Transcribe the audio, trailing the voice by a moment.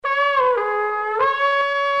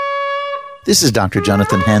This is Dr.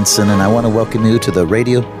 Jonathan Hansen, and I want to welcome you to the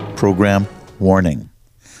radio program Warning.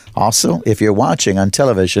 Also, if you're watching on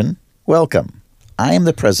television, welcome. I am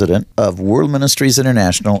the president of World Ministries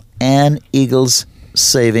International and Eagles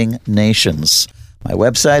Saving Nations. My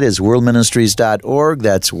website is worldministries.org.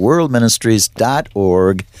 That's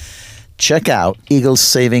worldministries.org. Check out Eagles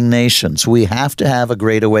Saving Nations. We have to have a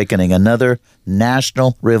great awakening, another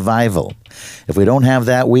national revival. If we don't have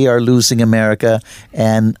that, we are losing America,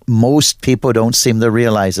 and most people don't seem to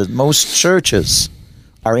realize it. Most churches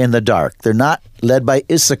are in the dark. They're not led by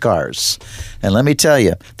Issachars. And let me tell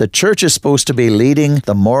you, the church is supposed to be leading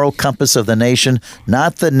the moral compass of the nation,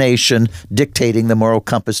 not the nation dictating the moral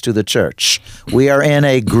compass to the church. We are in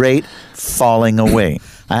a great falling away.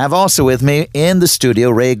 I have also with me in the studio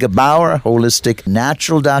Ray Gebauer, a holistic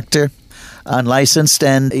natural doctor, unlicensed,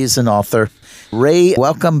 and he's an author. Ray,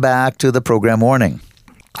 welcome back to the program Warning.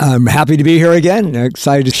 I'm happy to be here again.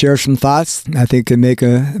 Excited to share some thoughts I think can make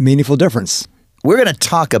a meaningful difference. We're going to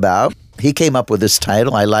talk about, he came up with this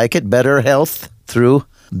title, I like it, Better Health Through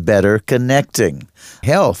Better Connecting.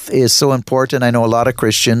 Health is so important. I know a lot of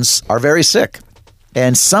Christians are very sick,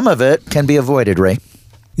 and some of it can be avoided, Ray.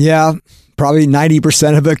 Yeah, probably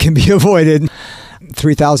 90% of it can be avoided.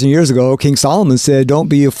 3,000 years ago, King Solomon said, "Don't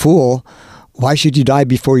be a fool. Why should you die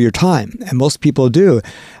before your time?" And most people do.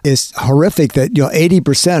 It's horrific that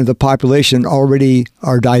 80% of the population already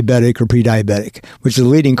are diabetic or pre-diabetic, which is the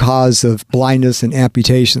leading cause of blindness and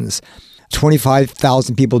amputations.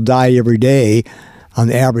 25,000 people die every day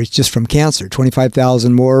on average just from cancer,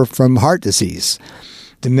 25,000 more from heart disease.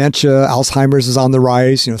 Dementia, Alzheimer's is on the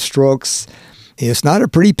rise, strokes. It's not a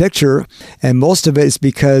pretty picture, and most of it is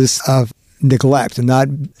because of neglect and not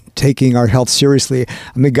taking our health seriously.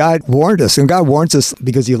 I mean, God warned us, and God warns us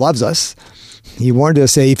because He loves us. He warned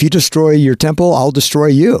us, say, if you destroy your temple, I'll destroy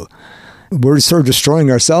you. We're sort of destroying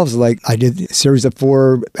ourselves. Like I did a series of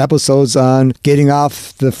 4 episodes on getting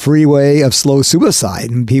off the freeway of slow suicide,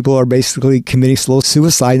 and people are basically committing slow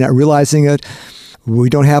suicide, not realizing it. We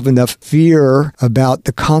don't have enough fear about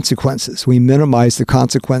the consequences. We minimize the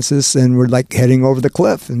consequences, and we're like heading over the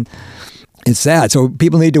cliff. And it's sad. So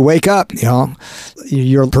people need to wake up.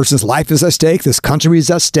 Your person's life is at stake. This country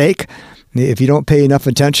is at stake. If you don't pay enough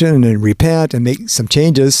attention and repent and make some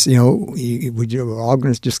changes, we're all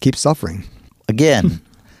going to just keep suffering. Again,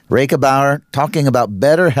 Ray Gebauer talking about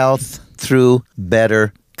better health through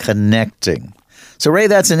better connecting. So, Ray,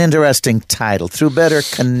 that's an interesting title, Through Better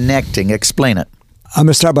Connecting. Explain it. I'm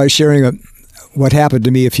going to start by sharing what happened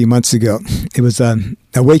to me a few months ago. It was a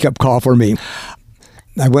wake-up call for me.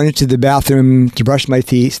 I went into the bathroom to brush my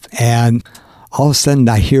teeth, and all of a sudden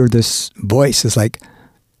I hear this voice. It's like,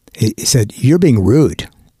 he said, "You're being rude."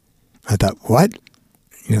 I thought, what?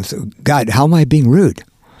 So, God, how am I being rude?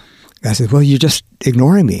 I said, well, you're just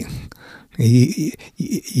ignoring me. You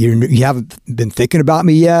haven't been thinking about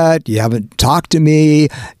me yet. You haven't talked to me.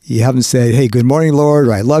 You haven't said, "Hey, good morning, Lord,"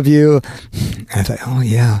 or "I love you." And I thought, oh,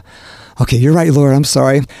 yeah. Okay, you're right, Lord. I'm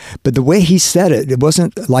sorry. But the way he said it, it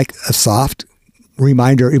wasn't like a soft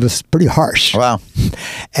reminder. It was pretty harsh. Wow.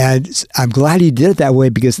 And I'm glad he did it that way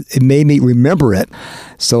because it made me remember it.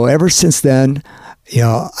 So ever since then,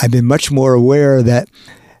 I've been much more aware that,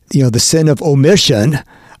 the sin of omission,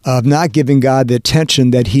 of not giving God the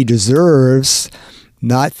attention that He deserves,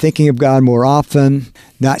 not thinking of God more often,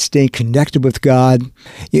 not staying connected with God.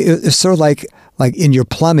 It's sort of like in your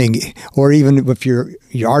plumbing, or even with your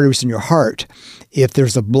arteries in your heart. If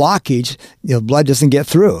there's a blockage, blood doesn't get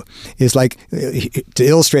through. It's like, to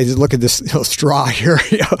illustrate it, look at this straw here.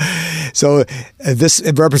 So this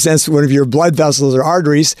represents one of your blood vessels or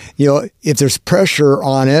arteries. If there's pressure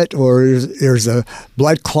on it, or there's a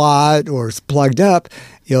blood clot, or it's plugged up,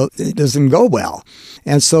 it doesn't go well.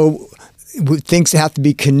 And so things have to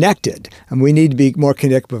be connected, and we need to be more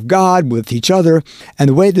connected with God, with each other. And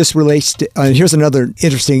the way this relates to, and here's another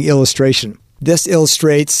interesting illustration. This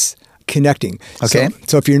illustrates connecting. Okay.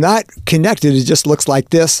 So if you're not connected, it just looks like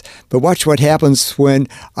this. But watch what happens when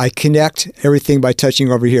I connect everything by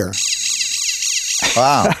touching over here.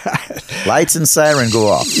 Wow. Lights and siren go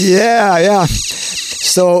off. Yeah.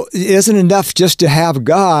 So it isn't enough just to have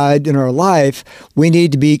God in our life. We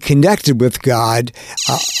need to be connected with God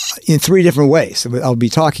in 3 different ways that I'll be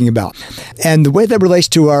talking about. And the way that relates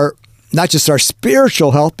to our, not just our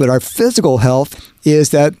spiritual health, but our physical health, is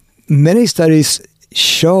that many studies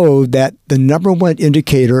show that the number one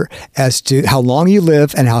indicator as to how long you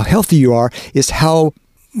live and how healthy you are is how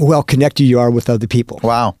well connected you are with other people.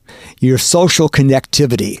 Wow. Your social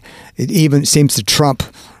connectivity. It even seems to trump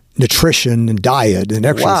nutrition and diet and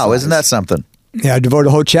exercise. Wow, isn't that something? Yeah, I devote a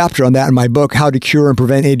whole chapter on that in my book, How to Cure and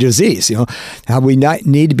Prevent a Disease, how we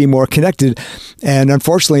need to be more connected. And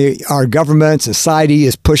unfortunately, our government, society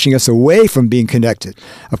is pushing us away from being connected.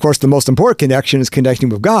 Of course, the most important connection is connecting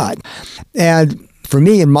with God. And for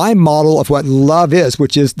me, in my model of what love is,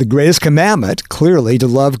 which is the greatest commandment, clearly, to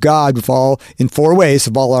love God in 4 ways,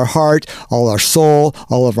 of all our heart, all our soul,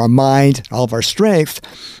 all of our mind, all of our strength.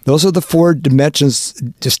 Those are the 4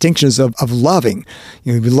 distinctions of loving.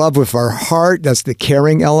 We love with our heart, that's the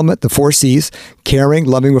caring element, the 4 C's. Caring,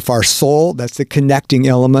 loving with our soul, that's the connecting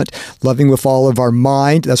element. Loving with all of our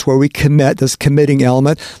mind, that's where we commit, that's the committing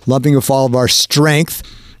element. Loving with all of our strength,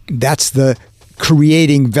 that's the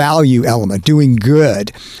creating value element, doing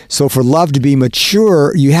good. So for love to be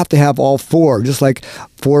mature, you have to have all 4, just like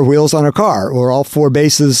 4 wheels on a car or all 4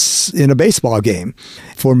 bases in a baseball game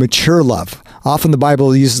for mature love. Often the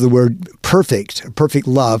Bible uses the word perfect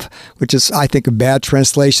love, which is, I think, a bad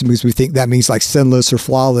translation because we think that means like sinless or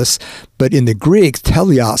flawless. But in the Greek,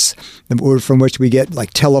 teleos, the word from which we get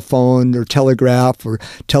like telephone or telegraph or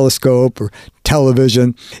telescope or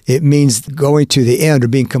television, it means going to the end or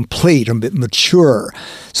being complete or mature.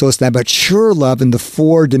 So it's that mature love in the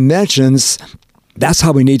 4 dimensions. That's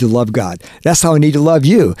how we need to love God. That's how we need to love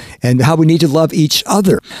you and how we need to love each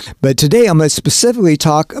other. But today I'm going to specifically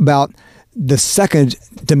talk about the second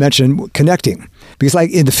dimension, connecting. Because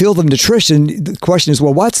like in the field of nutrition, the question is,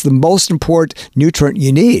 well, what's the most important nutrient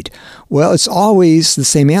you need? Well, it's always the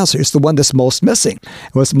same answer. It's the one that's most missing.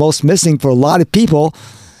 What's most missing for a lot of people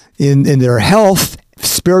in their health,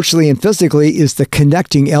 spiritually and physically, is the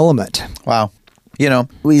connecting element. Wow.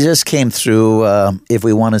 We just came through, if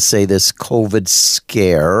we want to say this, COVID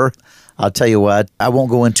scare. I'll tell you what, I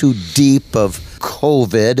won't go in too deep of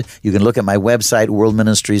COVID. You can look at my website,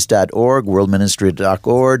 worldministries.org,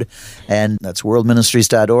 worldministry.org, and that's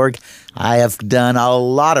worldministries.org. I have done a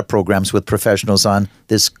lot of programs with professionals on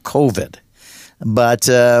this COVID. But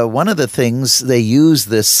one of the things they use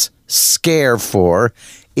this scare for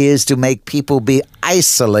is to make people be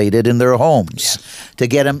isolated in their homes, to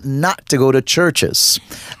get them not to go to churches.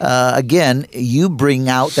 Again, you bring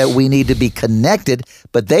out that we need to be connected,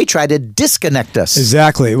 but they try to disconnect us.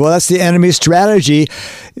 Exactly. Well, that's the enemy's strategy.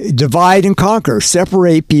 Divide and conquer,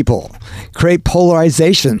 separate people, create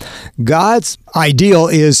polarization. God's ideal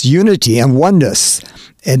is unity and oneness.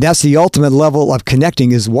 And that's the ultimate level of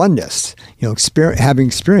connecting is oneness, having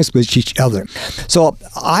experience with each other. So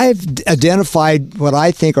I've identified what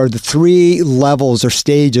I think are the 3 levels or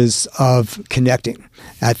stages of connecting.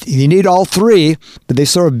 You need all 3, but they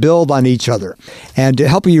sort of build on each other. And to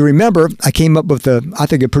help you remember, I came up with a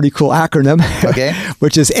pretty cool acronym, okay,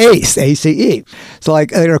 which is ACE, A-C-E. So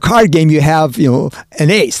like in a card game, you have,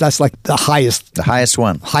 an ace. That's like the highest. The highest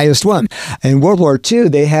one. Highest one. In World War II,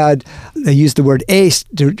 they used the word ace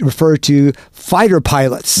to refer to fighter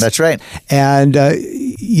pilots. That's right. And how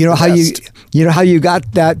you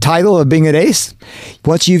got that title of being an ace?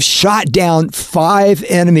 Once you've shot down 5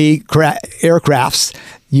 enemy aircrafts,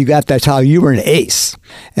 you got that title. You were an ace.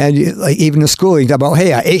 And even in school, you talk about,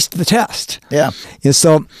 hey, I aced the test. Yeah. And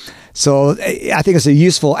so I think it's a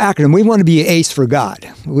useful acronym. We want to be an ace for God.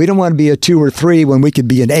 We don't want to be a 2 or 3 when we could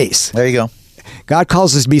be an ace. There you go. God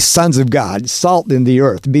calls us to be sons of God, salt in the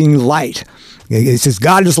earth, being light. He says,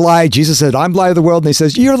 God is light. Jesus said, I'm light of the world. And he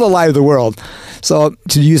says, you're the light of the world. So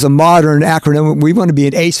to use a modern acronym, we want to be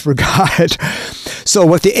an ace for God. So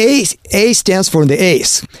what the A stands for in the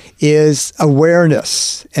ACE is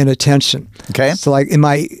awareness and attention. Okay. So like in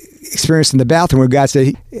my experience in the bathroom where God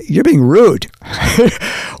said, you're being rude.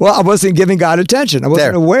 Well, I wasn't giving God attention. I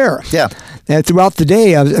wasn't aware. Yeah. And throughout the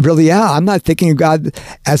day, I'm not thinking of God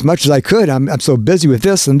as much as I could. I'm so busy with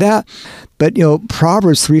this and that. But,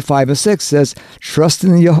 Proverbs 3, 5, and 6 says, trust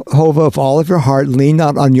in Jehovah with all of your heart, lean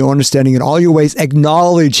not on your understanding, in all your ways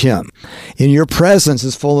acknowledge him. In your presence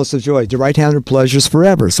is fullness of joy. The right hand of pleasures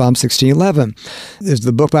forever. Psalm 16:11. There's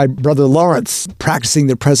the book by Brother Lawrence, Practicing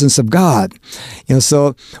the Presence of God.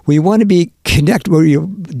 So we want to be connected.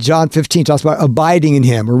 John 15 talks about abiding in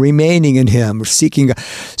him or remaining in him or seeking God.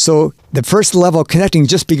 So the first level of connecting is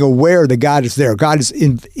just being aware that God is there. God is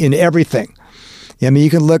in everything. I mean,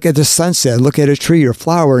 you can look at the sunset, look at a tree or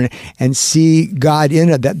flower and see God in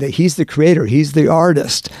it, that he's the creator, he's the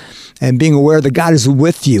artist. And being aware that God is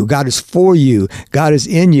with you, God is for you, God is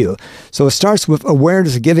in you. So it starts with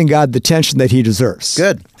awareness of giving God the attention that he deserves.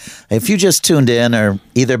 Good. If you just tuned in, or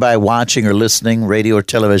either by watching or listening, radio or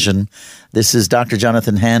television, this is Dr.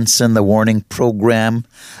 Jonathan Hansen, the Warning Program.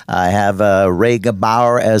 I have Ray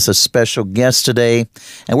Gebauer as a special guest today,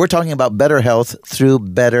 and we're talking about better health through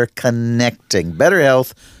better connecting. Better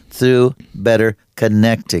health through better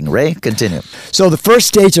connecting. Ray, continue. So the first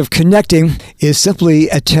stage of connecting is simply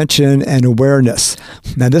attention and awareness.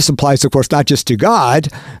 Now this applies, of course, not just to God,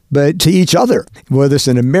 but to each other, whether it's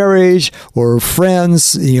in a marriage or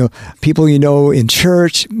friends, people in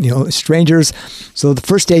church, strangers. So the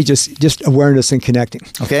first stage is just awareness and connecting.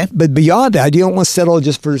 Okay. But beyond that, you don't want to settle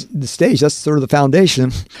just for the stage. That's sort of the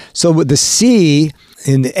foundation. So with the C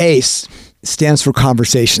in the ACE stands for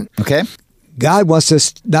conversation. Okay. God wants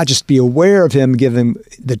us not just to be aware of him, give him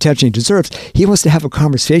the attention he deserves. He wants to have a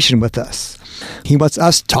conversation with us. He wants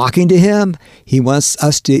us talking to him. He wants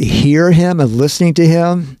us to hear him and listening to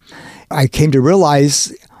him. I came to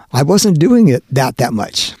realize I wasn't doing it that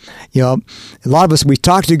much. A lot of us, we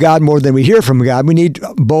talk to God more than we hear from God. We need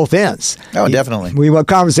both ends. Oh, definitely. We want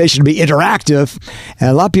conversation to be interactive. And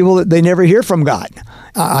a lot of people, they never hear from God.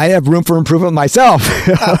 I have room for improvement myself.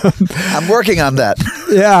 I'm working on that.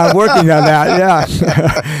 Yeah, I'm working on that.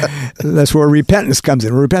 Yeah. That's where repentance comes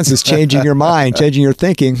in. Repentance is changing your mind, changing your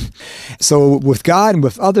thinking. So with God and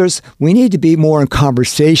with others, we need to be more in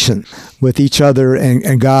conversation with each other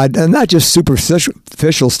and God, and not just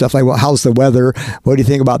superficial stuff like, well, how's the weather? What do you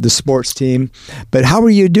think about the sports team? But how are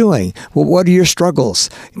you doing? Well, what are your struggles?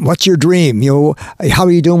 What's your dream? How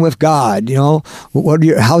are you doing with God?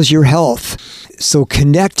 How's your health? So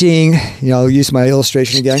connecting, I'll use my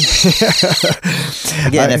illustration again.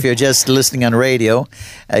 Again, if you're just listening on radio,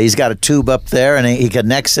 he's got a tube up there and he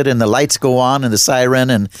connects it and the lights go on and the siren.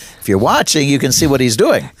 And if you're watching, you can see what he's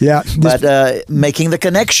doing. Yeah. But making the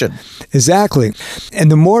connection. Exactly. And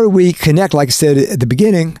the more we connect, like I said at the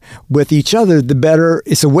beginning, with each other, the better.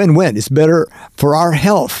 It's a win-win. It's better for our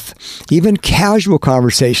health, even casual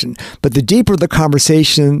conversation. But the deeper the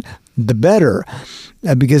conversation, the better.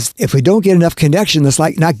 Because if we don't get enough connection, it's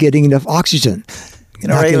like not getting enough oxygen.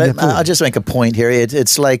 Ray, I'll just make a point here.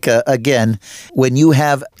 It's like, again, when you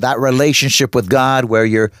have that relationship with God where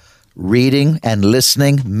you're reading and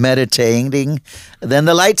listening, meditating, then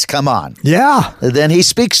the lights come on. Yeah. Then he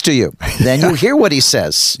speaks to you. Then you hear what he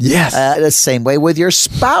says. Yes. The same way with your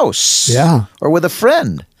spouse. Yeah. Or with a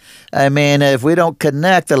friend. I mean, if we don't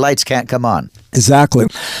connect, the lights can't come on. Exactly.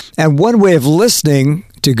 And one way of listening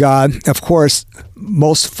to God, of course,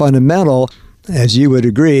 most fundamental, as you would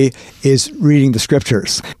agree, is reading the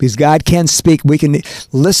scriptures. Because God can speak. We can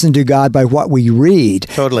listen to God by what we read.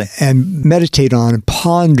 Totally. And meditate on and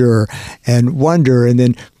ponder and wonder and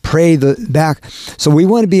then pray back. So we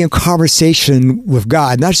want to be in conversation with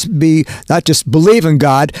God, not just believe in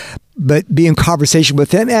God, but be in conversation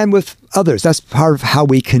with him and with others. That's part of how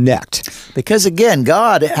we connect. Because again,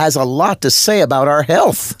 God has a lot to say about our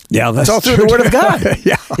health. Yeah, that's all through the Word of God.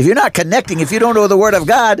 Yeah. If you're not connecting, if you don't know the Word of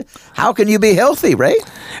God, how can you be healthy, right?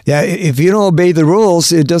 Yeah, if you don't obey the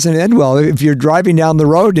rules, it doesn't end well. If you're driving down the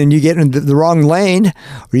road and you get in the wrong lane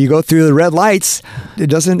or you go through the red lights, it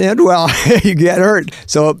doesn't end well. You get hurt.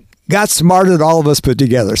 So God's smarter than all of us put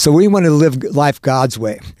together. So we want to live life God's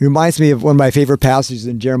way. It reminds me of one of my favorite passages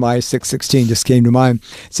in Jeremiah 6:16, just came to mind.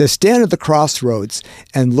 It says, stand at the crossroads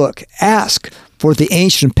and look, ask for the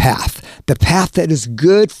ancient path, the path that is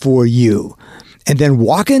good for you, and then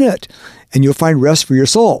walk in it, and you'll find rest for your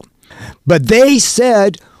soul. But they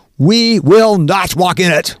said, we will not walk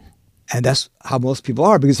in it. And that's how most people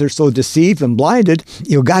are, because they're so deceived and blinded.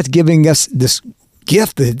 God's giving us this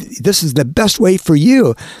gift. This is the best way for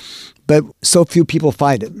you. But so few people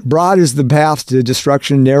find it. Broad is the path to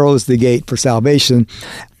destruction, narrow is the gate for salvation.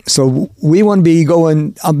 So we want to be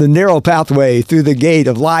going on the narrow pathway through the gate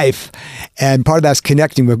of life. And part of that's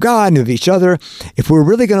connecting with God and with each other. If we're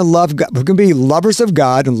really going to love God, we're going to be lovers of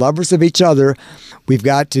God and lovers of each other, we've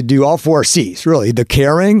got to do all 4 C's, really. The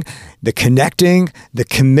caring, the connecting, the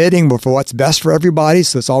committing for what's best for everybody.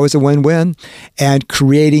 So it's always a win-win. And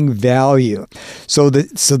creating value. So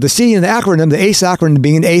the C in the acronym, the ACE acronym,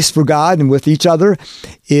 being an ACE for God and with each other,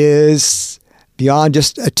 is beyond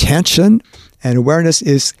just attention and awareness,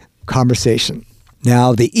 is conversation.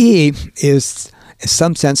 Now, the E is, in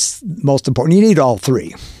some sense, most important. You need all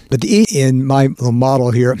 3. But the E in my little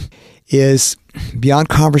model here is beyond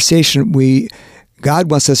conversation.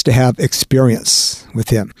 God wants us to have experience with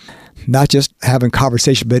him. Not just having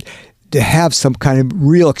conversation, but to have some kind of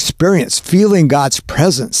real experience, feeling God's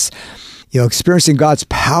presence, experiencing God's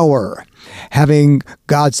power, having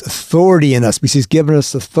God's authority in us, because he's given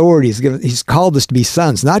us authority. He's called us to be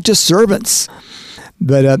sons, not just servants.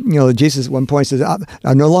 But, Jesus at one point says,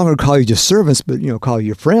 I no longer call you just servants, but, call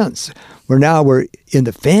you friends. We're in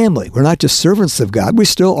the family. We're not just servants of God. We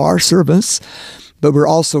still are servants, but we're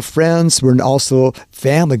also friends. We're also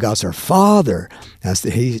family. God's our Father.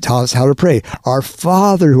 He taught us how to pray. Our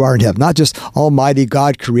Father who art in heaven, not just Almighty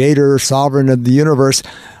God, Creator, Sovereign of the universe,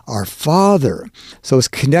 our Father. So it's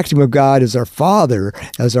connecting with God as our Father,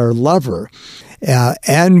 as our lover,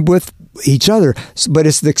 and with each other. But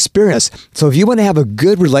it's the experience. So if you want to have a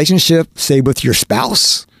good relationship, say with your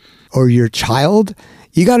spouse or your child,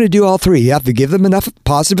 you got to do all three. You have to give them enough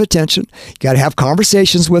positive attention. You got to have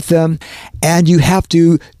conversations with them, and you have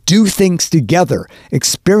to do things together,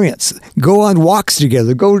 experience, go on walks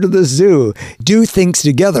together, go to the zoo, do things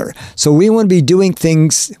together. So we want to be doing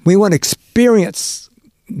things, we want to experience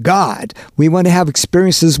God. We want to have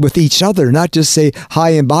experiences with each other, not just say hi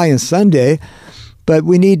and bye on Sunday, but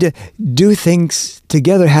we need to do things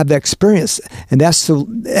together, have that experience. And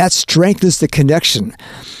that strengthens the connection.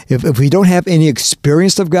 If we don't have any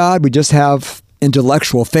experience of God, we just have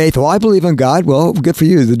intellectual faith. Well, I believe in God. Well, good for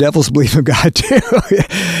you. The devils believe in God too.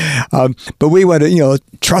 But we want to,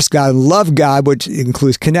 trust God, love God, which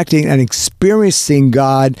includes connecting and experiencing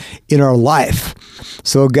God in our life.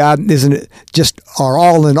 So God isn't just our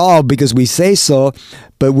all in all because we say so,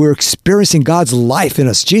 but we're experiencing God's life in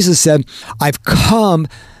us. Jesus said, I've come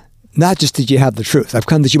not just that you have the truth. I've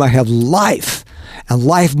come that you might have life, and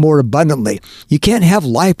life more abundantly. You can't have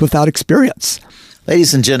life without experience.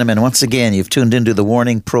 Ladies and gentlemen, once again, you've tuned into the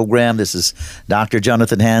Warning Program. This is Dr.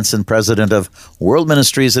 Jonathan Hansen, president of World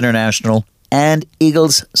Ministries International and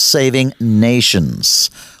Eagles Saving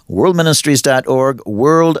Nations. worldministries.org,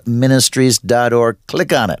 worldministries.org.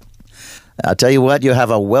 Click on it. I'll tell you what, you have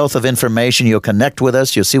a wealth of information. You'll connect with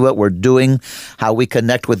us. You'll see what we're doing, how we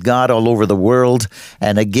connect with God all over the world.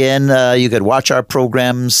 And again, you could watch our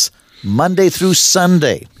programs Monday through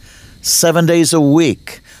Sunday, 7 days a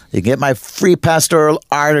week. You can get my free pastoral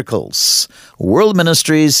articles,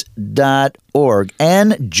 worldministries.org,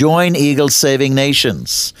 and join Eagles Saving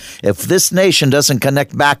Nations. If this nation doesn't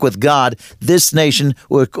connect back with God, this nation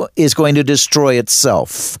is going to destroy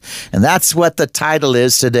itself. And that's what the title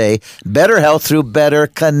is today, Better Health Through Better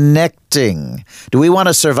Connecting. Do we want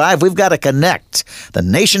to survive? We've got to connect. The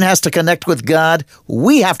nation has to connect with God.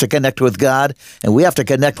 We have to connect with God, and we have to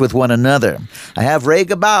connect with one another. I have Ray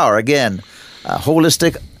Gebauer, again, a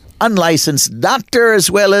holistic unlicensed doctor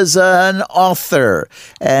as well as an author.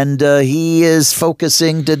 And he is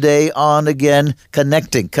focusing today on, again,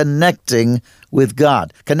 connecting with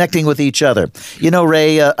God, connecting with each other.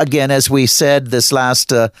 Ray, again, as we said, this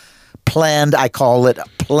last I call it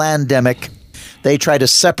plandemic, they try to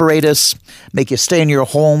separate us, make you stay in your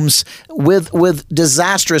homes with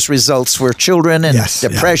disastrous results for children and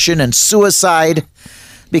depression and suicide,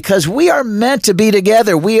 because we are meant to be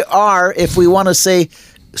together. We are, if we want to say,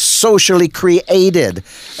 socially created.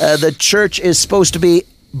 The church is supposed to be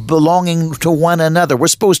belonging to one another. We're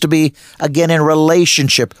supposed to be, again, in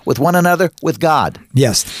relationship with one another, with God.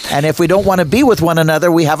 Yes. And if we don't want to be with one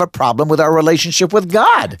another, we have a problem with our relationship with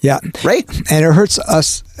God. Yeah. Right? And it hurts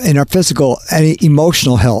us in our physical and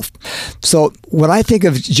emotional health. So when I think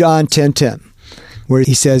of John 10:10, where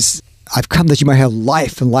he says, I've come that you might have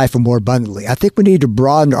life and life more abundantly, I think we need to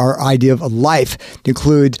broaden our idea of life to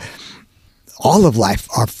include all of life,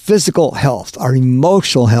 our physical health, our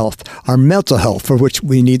emotional health, our mental health, for which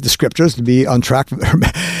we need the scriptures to be on track.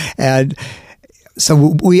 And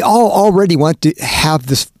so we all already want to have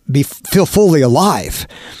this, feel fully alive,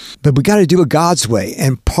 but we got to do it God's way.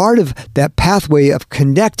 And part of that pathway of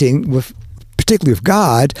connecting with, particularly with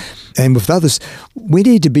God and with others, we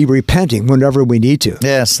need to be repenting whenever we need to.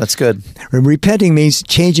 Yes, that's good. And repenting means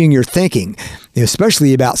changing your thinking,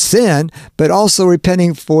 especially about sin, but also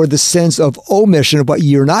repenting for the sins of omission of what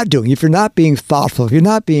you're not doing. If you're not being thoughtful, if you're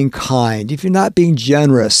not being kind, if you're not being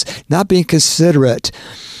generous, not being considerate,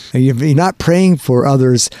 and you're not praying for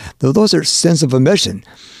others, those are sins of omission.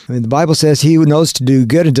 I mean, the Bible says he who knows to do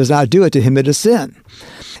good and does not do it, to him it is sin.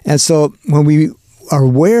 And so when we are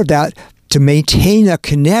aware of that, to maintain a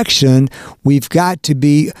connection, we've got to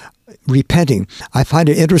be repenting. I find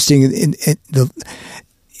it interesting in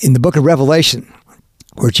the book of Revelation,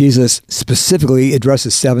 where Jesus specifically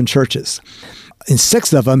addresses 7 churches. In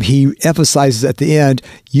 6 of them, he emphasizes at the end,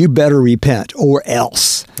 you better repent or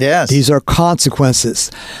else. Yes. These are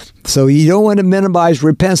consequences. So you don't want to minimize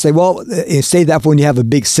repentance. Say that when you have a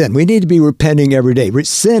big sin. We need to be repenting every day.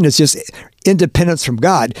 Sin is just independence from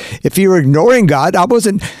God. If you were ignoring God, I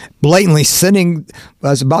wasn't blatantly sinning. I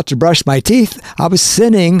was about to brush my teeth. I was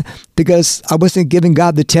sinning because I wasn't giving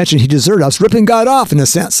God the attention he deserved. I was ripping God off in a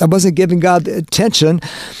sense. I wasn't giving God the attention.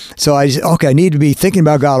 So I need to be thinking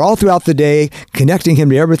about God all throughout the day, connecting him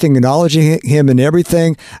to everything, acknowledging him in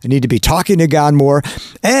everything. I need to be talking to God more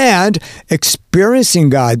and experiencing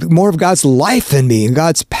God, more of God's life in me and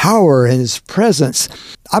God's power and his presence.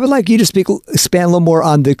 I would like you to expand a little more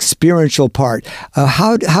on the experiential part.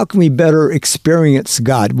 How can we better experience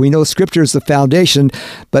God? We know Scripture is the foundation,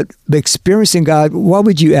 but experiencing God, what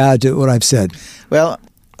would you add to what I've said? Well,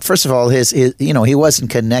 first of all, he wasn't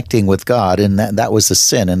connecting with God, and that was the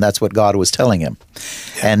sin, and that's what God was telling him.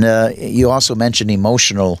 And you also mentioned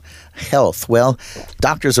emotional health. Well,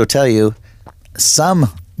 doctors will tell you some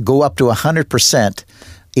go up to 100%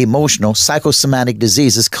 emotional, psychosomatic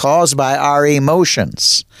diseases caused by our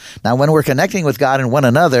emotions. Now, when we're connecting with God and one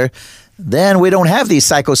another, then we don't have these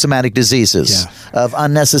psychosomatic diseases of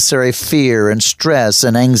unnecessary fear and stress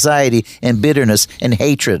and anxiety and bitterness and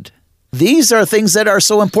hatred. These are things that are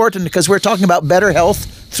so important because we're talking about better health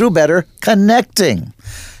through better connecting.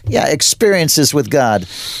 Yeah, experiences with God.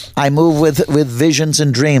 I move with visions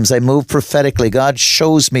and dreams. I move prophetically. God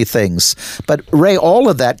shows me things. But Ray, all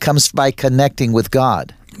of that comes by connecting with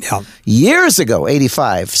God. Yeah. Years ago,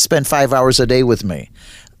 85, spent 5 hours a day with me.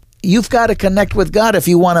 You've got to connect with God if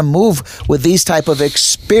you want to move with these type of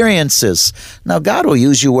experiences. Now, God will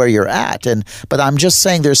use you where you're at, but I'm just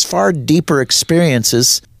saying there's far deeper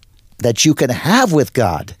experiences that you can have with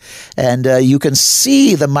God, and you can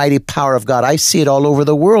see the mighty power of God. I see it all over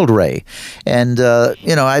the world, Ray. And,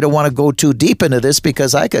 I don't want to go too deep into this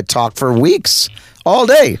because I could talk for weeks, all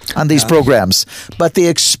day on these programs. But the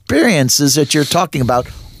experiences that you're talking about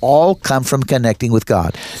all come from connecting with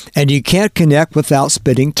God. And you can't connect without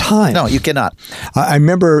spending time. No, you cannot. I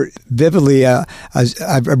remember vividly,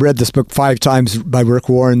 I've read this book 5 times by Rick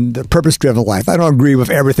Warren, The Purpose-Driven Life. I don't agree with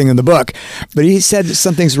everything in the book, but he said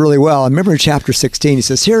some things really well. I remember in chapter 16, he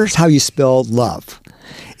says, here's how you spell love.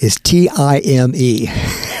 It's T-I-M-E.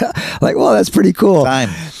 Like, well, that's pretty cool. Time.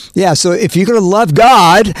 Yeah, so if you're going to love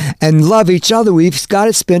God and love each other, we've got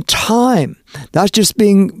to spend time. Not just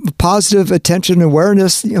being positive attention,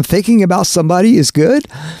 awareness, thinking about somebody is good,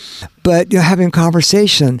 but having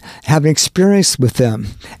conversation, having experience with them.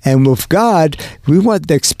 And with God, we want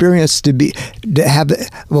the experience to have,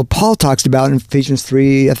 Paul talks about in Ephesians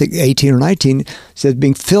 3, I think 18 or 19, says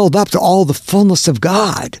being filled up to all the fullness of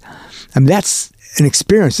God. I mean, that's an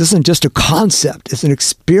experience. This isn't just a concept. It's an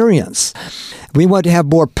experience. We want to have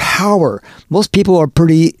more power. Most people are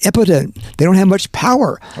pretty impotent. They don't have much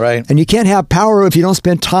power. Right. And you can't have power if you don't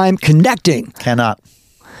spend time connecting. Cannot.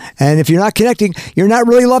 And if you're not connecting, you're not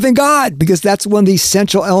really loving God, because that's one of the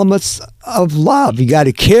essential elements of love. You got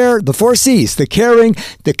to care, the 4 C's, the caring,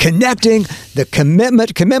 the connecting, the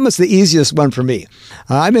commitment. Commitment's the easiest one for me.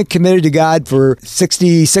 I've been committed to God for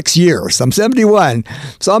 66 years. I'm 71.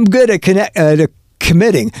 So I'm good at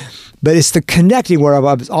committing. But it's the connecting where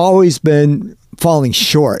I've always been falling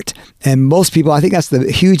short. And most people, I think that's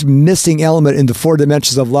the huge missing element in the 4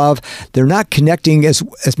 dimensions of love. They're not connecting as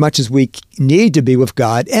much as we need to be with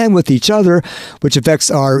God and with each other, which affects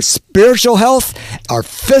our spiritual health, our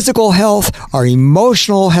physical health, our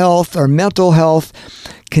emotional health, our mental health.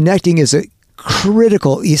 Connecting is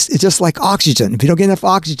critical. It's just like oxygen. If you don't get enough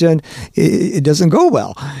oxygen, it doesn't go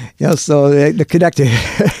well. So the connecting.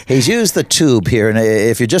 He's used the tube here, and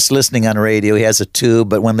if you're just listening on radio, he has a tube,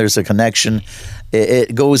 but when there's a connection,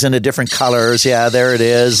 it goes into different colors. Yeah, there it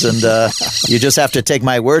is, and you just have to take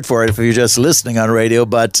my word for it if you're just listening on radio,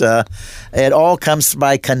 but it all comes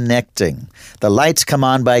by connecting. The lights come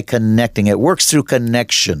on by connecting. It works through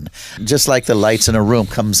connection, just like the lights in a room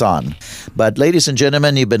comes on. But ladies and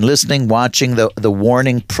gentlemen, you've been listening, watching the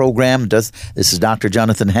Warning program. This is Dr.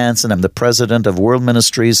 Jonathan Hansen. I'm the president of World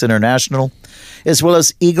Ministries International, as well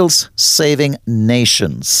as Eagles Saving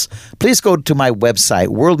Nations. Please go to my website,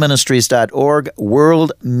 worldministries.org,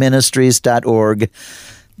 worldministries.org.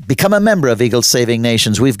 Become a member of Eagles Saving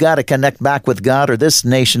Nations. We've got to connect back with God, or this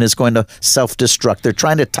nation is going to self-destruct. They're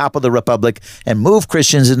trying to topple the republic and move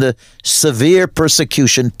Christians into severe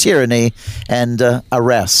persecution, tyranny, and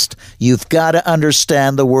arrest. You've got to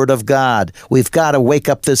understand the Word of God. We've got to wake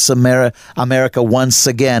up this America once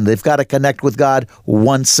again. They've got to connect with God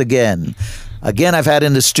once again. Again, I've had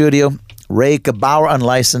in the studio Ray Gebauer,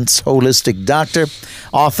 unlicensed holistic doctor,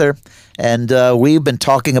 author, and we've been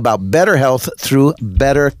talking about better health through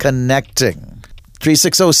better connecting.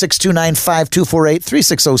 360-629-5248,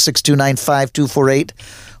 360-629-5248,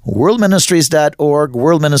 worldministries.org,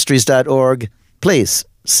 worldministries.org. Please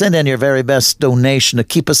Send in your very best donation to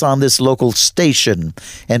keep us on this local station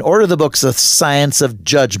and order the books The Science of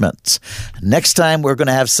Judgment. Next time, we're going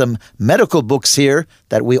to have some medical books here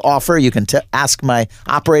that we offer. You can ask my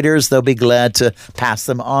operators. They'll be glad to pass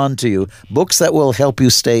them on to you. Books that will help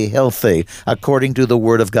you stay healthy according to the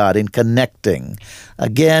Word of God in connecting.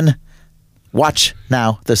 Again, watch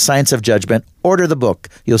now The Science of Judgment. Order the book.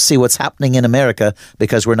 You'll see what's happening in America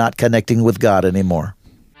because we're not connecting with God anymore.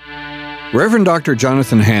 Reverend Dr.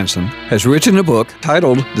 Jonathan Hansen has written a book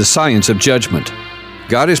titled The Science of Judgment.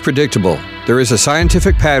 God is predictable. There is a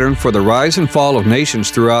scientific pattern for the rise and fall of nations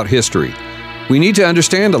throughout history. We need to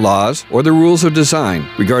understand the laws or the rules of design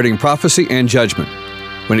regarding prophecy and judgment.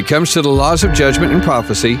 When it comes to the laws of judgment and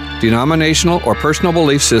prophecy, denominational or personal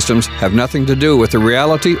belief systems have nothing to do with the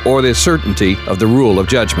reality or the certainty of the rule of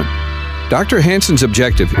judgment. Dr. Hansen's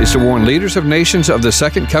objective is to warn leaders of nations of the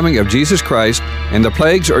second coming of Jesus Christ and the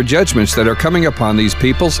plagues or judgments that are coming upon these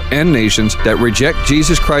peoples and nations that reject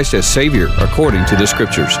Jesus Christ as Savior according to the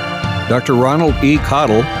Scriptures. Dr. Ronald E.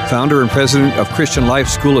 Cottle, founder and president of Christian Life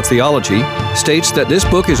School of Theology, states that this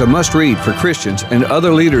book is a must-read for Christians and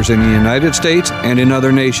other leaders in the United States and in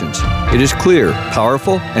other nations. It is clear,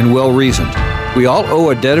 powerful, and well-reasoned. We all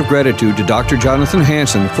owe a debt of gratitude to Dr. Jonathan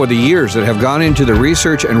Hansen for the years that have gone into the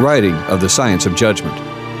research and writing of The Science of Judgment.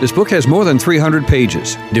 This book has more than 300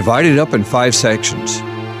 pages, divided up in 5 sections.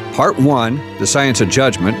 Part 1, The Science of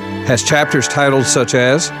Judgment, has chapters titled such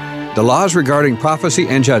as The Laws Regarding Prophecy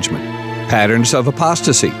and Judgment, Patterns of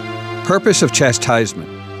Apostasy, Purpose of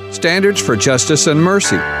Chastisement, Standards for Justice and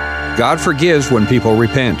Mercy, God Forgives When People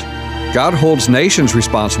Repent, God Holds Nations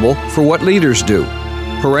Responsible for What Leaders Do,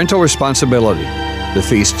 Parental Responsibility, The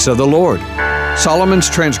Feasts of the Lord, Solomon's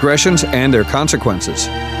Transgressions and Their Consequences,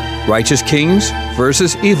 Righteous Kings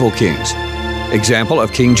versus Evil Kings, Example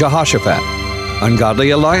of King Jehoshaphat,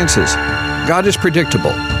 Ungodly Alliances, God is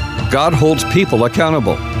Predictable, God Holds People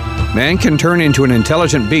Accountable, Man Can Turn into an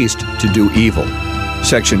Intelligent Beast to Do Evil.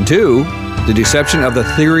 Section 2, The Deception of the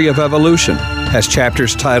Theory of Evolution, has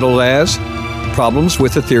chapters titled as Problems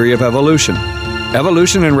with the Theory of Evolution,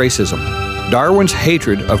 Evolution and Racism, Darwin's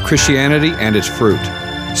Hatred of Christianity and Its Fruit.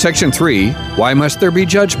 Section 3, Why Must There Be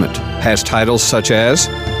Judgment, has titles such as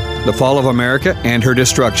The Fall of America and Her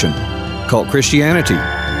Destruction, Cult Christianity,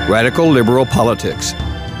 Radical Liberal Politics.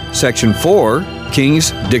 Section 4,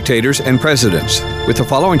 Kings, Dictators, and Presidents, with the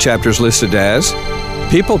following chapters listed as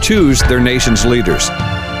People Choose Their Nation's Leaders,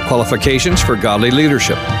 Qualifications for Godly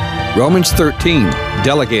Leadership, Romans 13,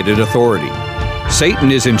 Delegated Authority.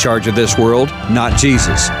 Satan is in charge of this world, not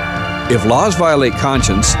Jesus. If laws violate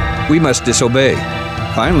conscience, we must disobey.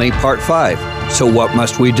 Finally, Part 5, So What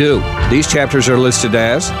Must We Do? These chapters are listed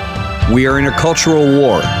as We Are in a Cultural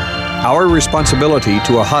War, Our Responsibility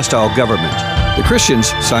to a Hostile Government, The Christian's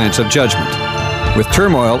Science of Judgment. With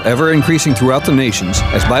turmoil ever increasing throughout the nations,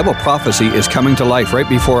 as Bible prophecy is coming to life right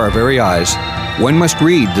before our very eyes, one must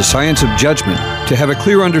read The Science of Judgment to have a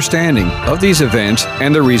clear understanding of these events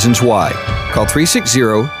and the reasons why. Call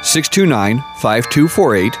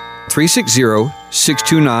 360-629-5248,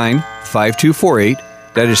 360-629-5248.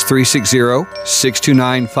 That is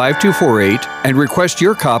 360-629-5248, and request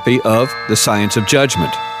your copy of The Science of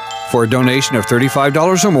Judgment for a donation of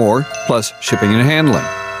 $35 or more, plus shipping and handling.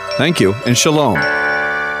 Thank you, and shalom.